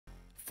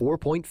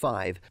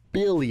$4.5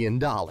 billion.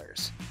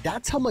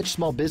 That's how much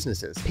small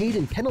businesses paid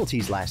in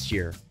penalties last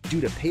year due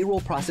to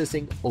payroll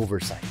processing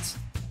oversights.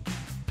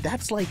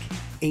 That's like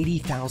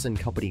 80,000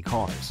 company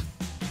cars,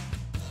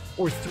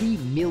 or 3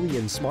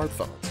 million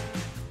smartphones,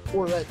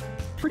 or a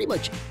pretty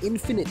much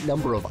infinite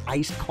number of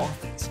iced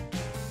coffees.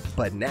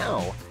 But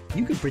now,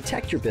 you can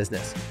protect your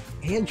business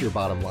and your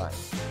bottom line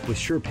with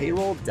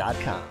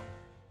SurePayroll.com.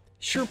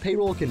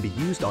 SurePayroll can be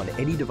used on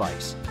any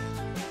device.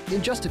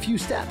 In just a few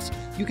steps,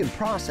 you can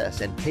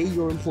process and pay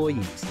your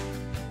employees.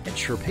 And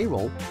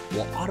SurePayroll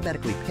will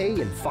automatically pay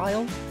and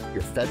file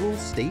your federal,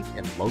 state,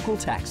 and local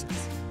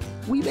taxes.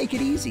 We make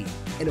it easy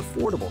and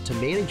affordable to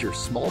manage your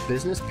small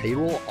business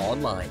payroll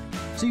online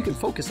so you can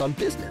focus on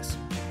business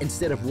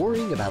instead of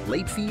worrying about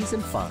late fees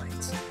and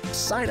fines.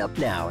 Sign up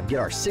now and get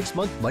our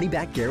 6-month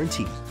money-back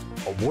guarantee,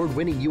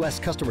 award-winning U.S.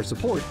 customer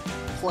support,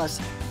 plus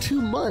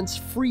 2 months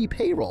free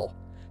payroll.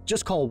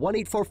 Just call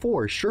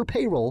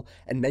 1-844-SURE-PAYROLL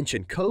and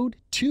mention code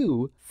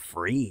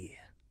 2FREE.